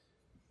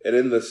 and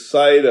in the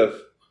sight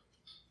of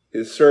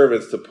his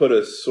servants to put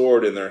a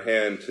sword in their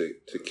hand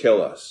to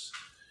kill us.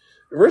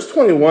 Verse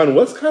 21,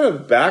 what's kind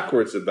of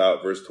backwards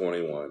about verse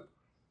 21?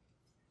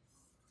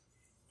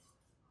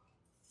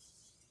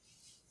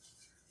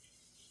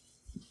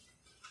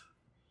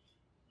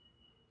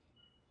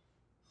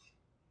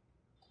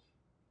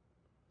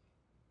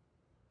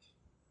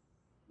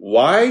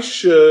 Why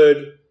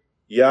should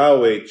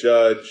Yahweh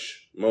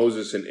judge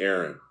Moses and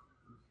Aaron?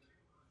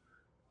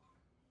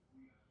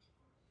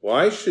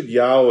 Why should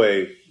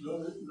Yahweh... No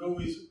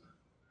reason.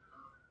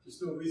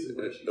 There's no reason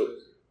why she does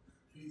it.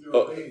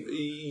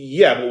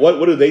 Yeah, but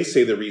what do they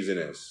say the reason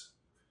is?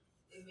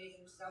 They made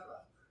him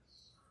suffer.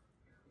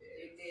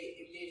 If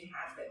they didn't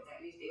have that,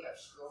 at least they have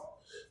straw.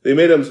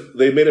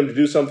 They made him to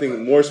do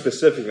something more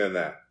specific than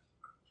that.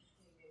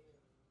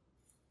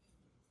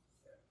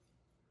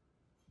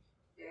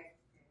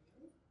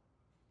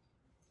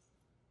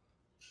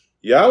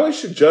 Yahweh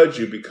should judge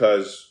you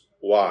because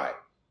why?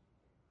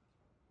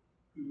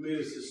 You made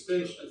a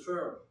stench to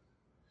Pharaoh.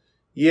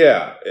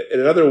 Yeah.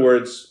 In other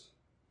words,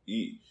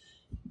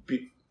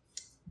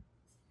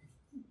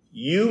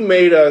 you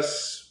made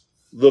us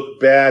look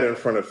bad in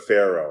front of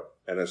Pharaoh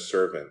and his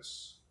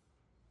servants.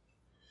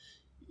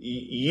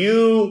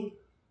 You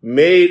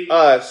made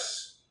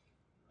us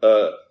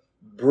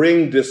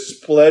bring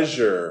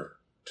displeasure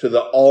to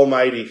the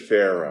almighty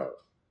Pharaoh.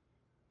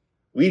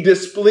 We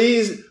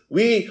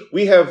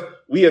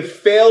have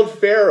failed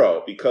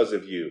Pharaoh because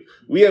of you.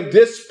 We have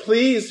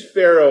displeased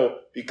Pharaoh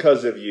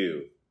because of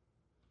you.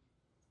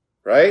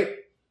 Right?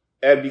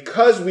 And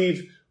because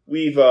we've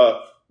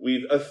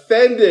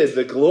offended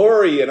the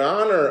glory and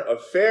honor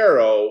of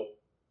Pharaoh,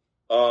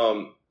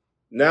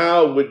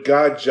 now would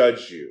God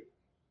judge you?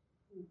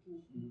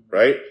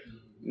 Right?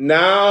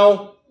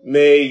 Now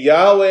may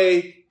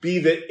Yahweh be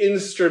the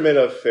instrument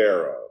of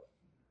Pharaoh.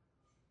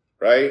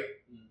 Right?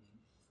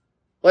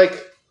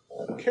 Like,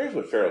 who cares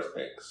what Pharaoh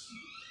thinks?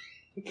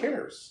 Who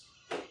cares?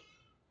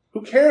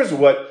 Who cares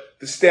what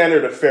the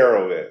standard of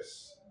Pharaoh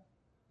is?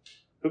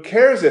 Who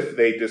cares if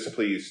they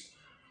displeased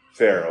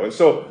Pharaoh? And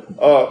so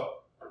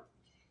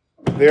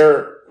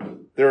they're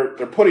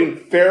putting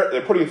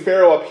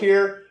Pharaoh up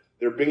here,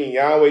 they're bringing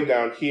Yahweh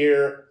down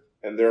here,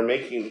 and they're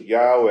making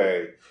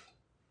Yahweh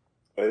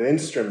an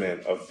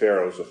instrument of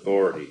Pharaoh's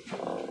authority.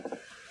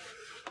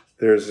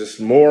 There's this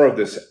more of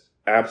this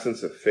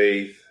absence of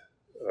faith.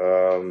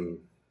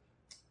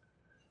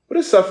 What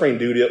does suffering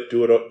do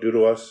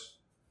to us?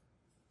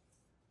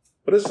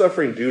 What does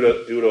suffering do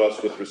to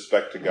us with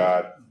respect to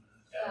God?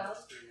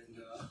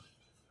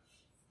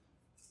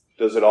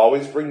 Does it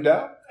always bring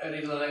doubt? And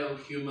rely on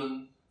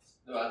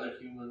the other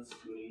humans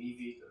to relieve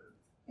it,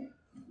 or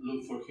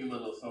look for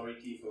human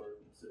authority for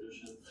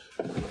solutions.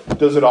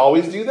 Does it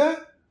always do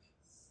that?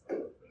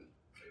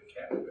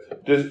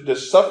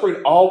 Does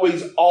suffering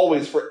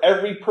always, for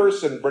every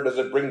person, does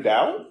it bring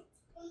doubt?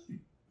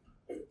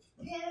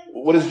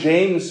 What does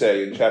James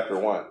say in chapter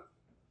 1?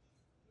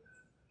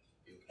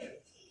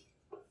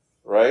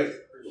 Right?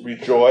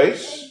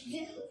 Rejoice.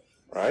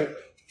 Right?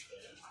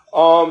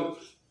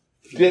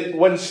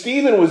 When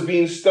Stephen was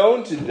being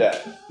stoned to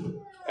death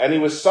and he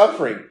was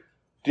suffering,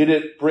 did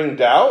it bring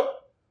doubt?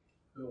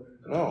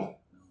 No.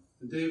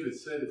 And David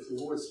said, if the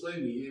Lord slay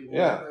me, he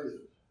will praise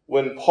him.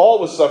 When Paul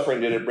was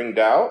suffering, did it bring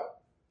doubt?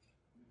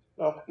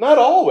 No. Not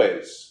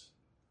always.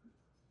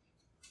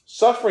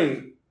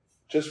 Suffering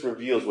just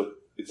reveals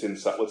what's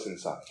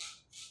inside.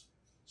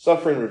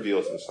 Suffering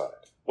reveals inside.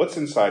 What's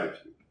inside of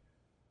you?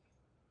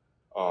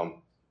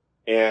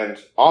 And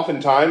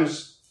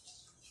oftentimes,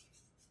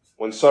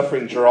 when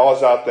suffering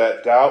draws out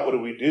that doubt, what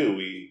do?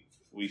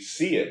 We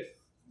see it.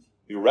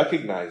 We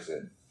recognize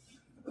it.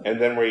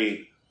 And then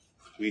we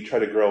try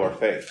to grow our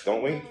faith,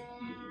 don't we?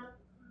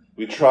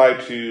 We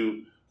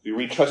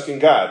read Trusting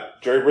God,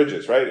 Jerry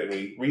Bridges, right? And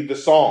we read the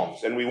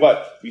Psalms. And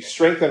we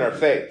strengthen our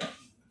faith.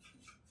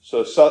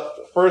 So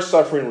first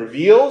suffering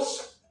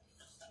reveals,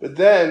 but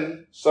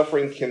then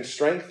suffering can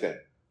strengthen.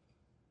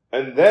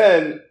 And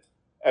then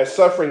as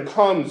suffering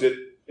comes, it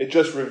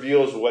just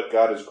reveals what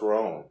God has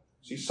grown.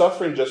 See,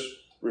 suffering just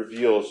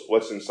reveals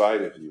what's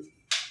inside of you.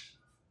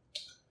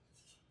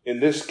 In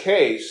this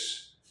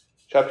case,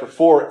 chapter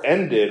 4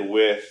 ended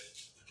with,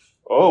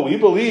 we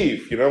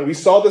believe. We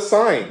saw the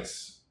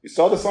signs. We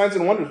saw the signs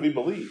and wonders. We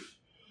believe.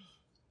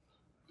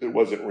 It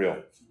wasn't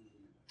real.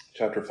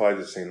 Chapter 5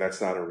 is saying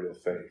that's not a real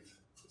faith.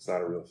 It's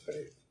not a real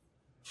faith.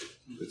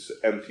 It's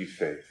empty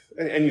faith.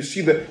 And you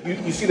see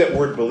that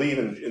word believe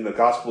in the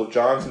Gospel of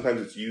John.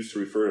 Sometimes it's used to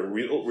refer to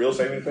real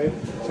saving faith.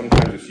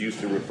 Sometimes it's used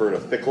to refer to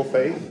fickle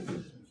faith,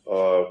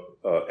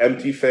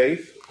 empty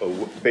faith,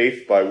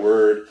 faith by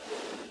word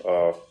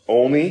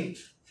only.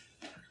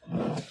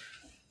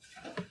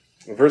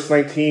 In verse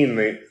 19,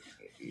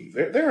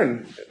 they're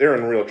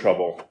in real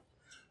trouble.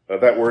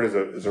 That word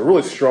is a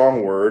really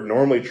strong word,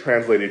 normally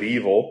translated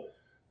evil,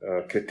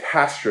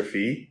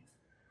 catastrophe.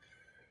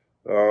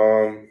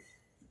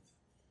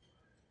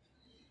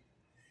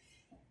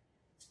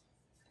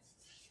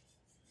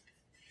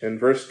 In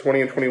verse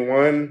 20 and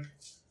 21,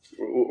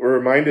 we're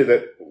reminded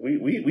that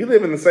we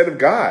live in the sight of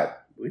God.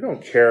 We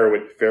don't care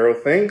what Pharaoh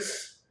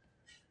thinks.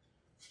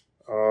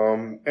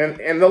 And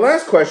the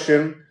last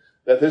question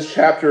that this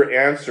chapter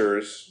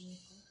answers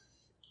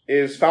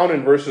is found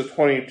in verses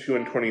 22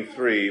 and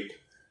 23.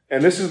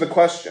 And this is the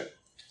question.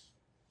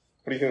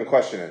 What do you think the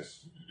question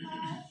is?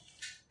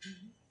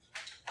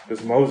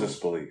 Does Moses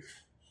believe?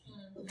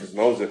 Does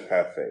Moses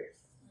have faith?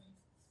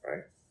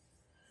 Right?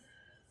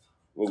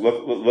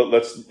 Well,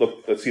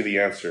 let's see the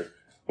answer.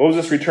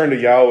 Moses returned to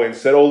Yahweh and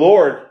said, "O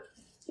Lord,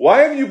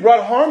 why have you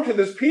brought harm to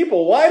this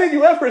people? Why did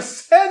you ever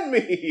send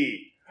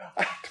me?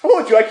 I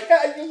told you I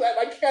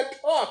can't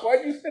talk. Why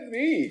did you send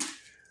me?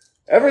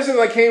 Ever since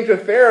I came to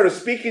Pharaoh to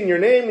speak in your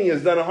name, he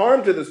has done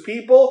harm to this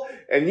people,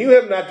 and you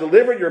have not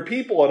delivered your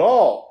people at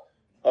all."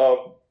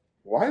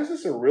 Why is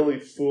this a really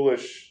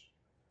foolish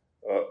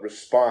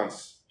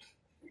response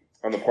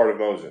on the part of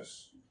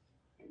Moses?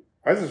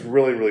 Why is this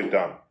really, really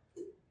dumb?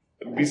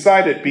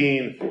 Beside it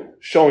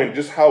showing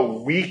just how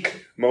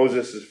weak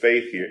Moses'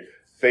 faith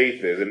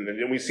is,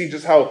 and we see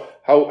just how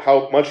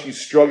much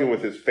he's struggling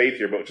with his faith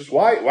here, but just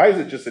why is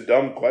it just a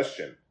dumb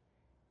question?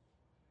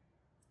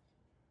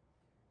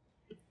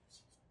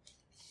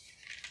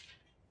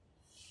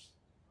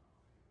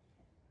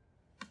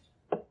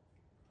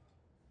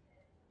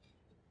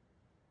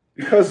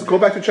 Because go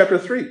back to chapter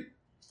 3.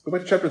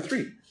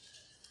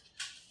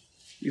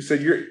 He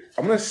said,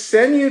 I'm going to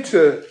send you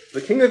to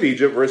the king of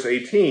Egypt, verse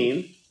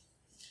 18.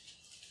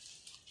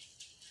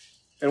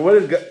 And what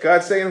did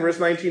God say in verse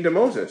 19 to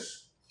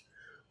Moses?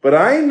 But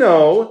I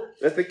know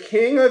that the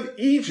king of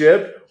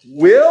Egypt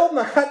will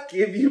not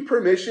give you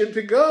permission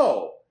to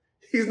go.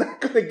 He's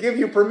not going to give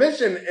you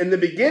permission in the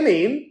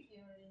beginning.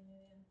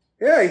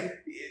 Yeah,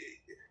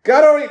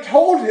 God already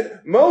told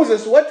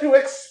Moses what to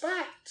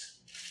expect.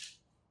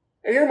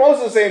 And here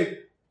Moses is saying,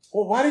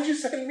 well, why did you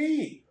send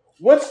me?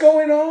 What's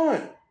going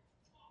on?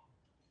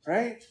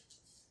 Right?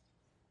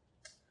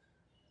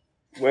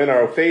 When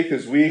our faith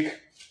is weak,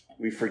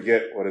 we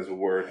forget what his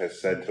word has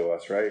said to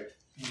us, right?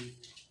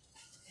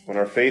 When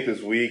our faith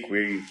is weak,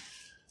 we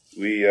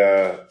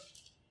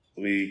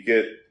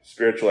get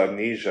spiritual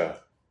amnesia.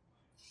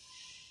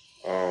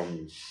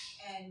 And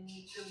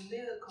the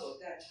miracle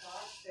that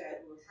God said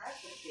would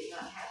happen did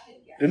not happen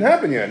yet. Didn't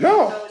happen yet,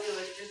 no. So it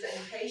was just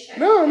impatient.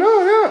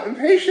 No,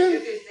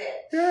 impatient.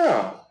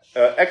 Yeah.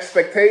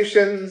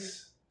 Expectations.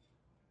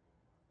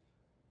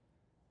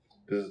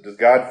 Does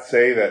God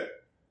say that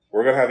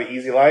we're going to have an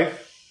easy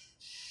life?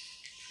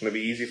 It's going to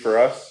be easy for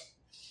us?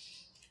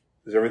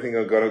 Is everything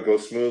going to go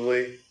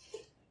smoothly?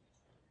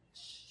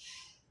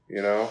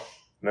 No.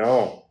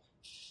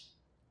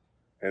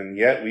 And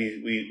yet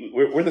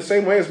we're the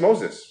same way as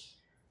Moses.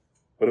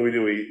 What do?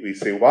 We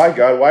say, why,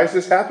 God? Why is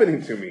this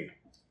happening to me?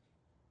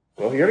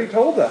 Well, he already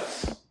told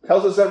us. He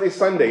tells us every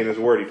Sunday in his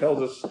word. He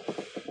tells us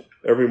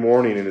every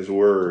morning in his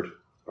word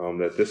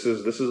that this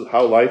is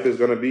how life is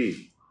going to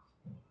be.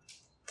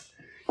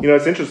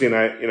 It's interesting.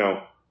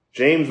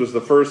 James was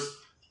the first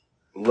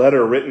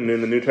letter written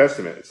in the New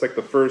Testament. It's like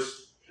the first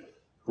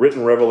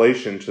written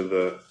revelation to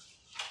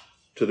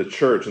the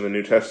church in the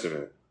New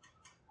Testament.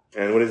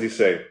 And what does he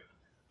say?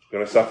 You're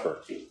going to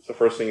suffer. It's the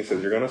first thing he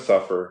says. You're going to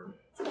suffer,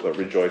 but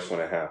rejoice when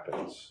it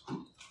happens.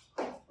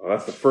 Well,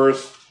 that's the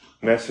first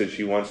message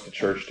he wants the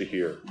church to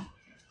hear.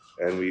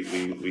 And we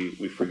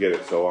forget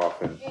it so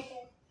often.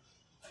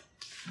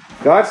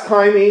 God's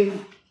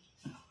timing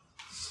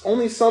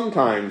only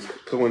sometimes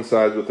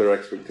coincides with their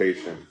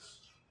expectations.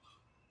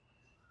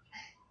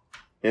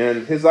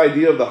 And his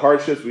idea of the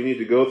hardships we need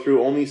to go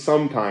through only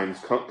sometimes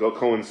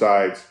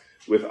coincides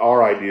with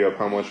our idea of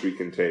how much we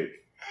can take.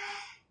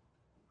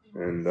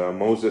 And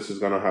Moses is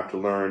going to have to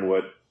learn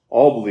what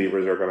all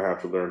believers are going to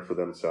have to learn for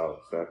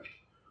themselves. That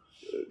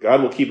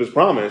God will keep his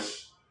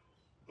promise,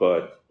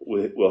 but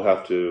we'll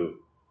have to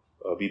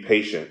be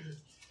patient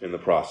in the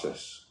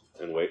process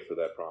and wait for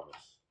that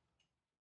promise.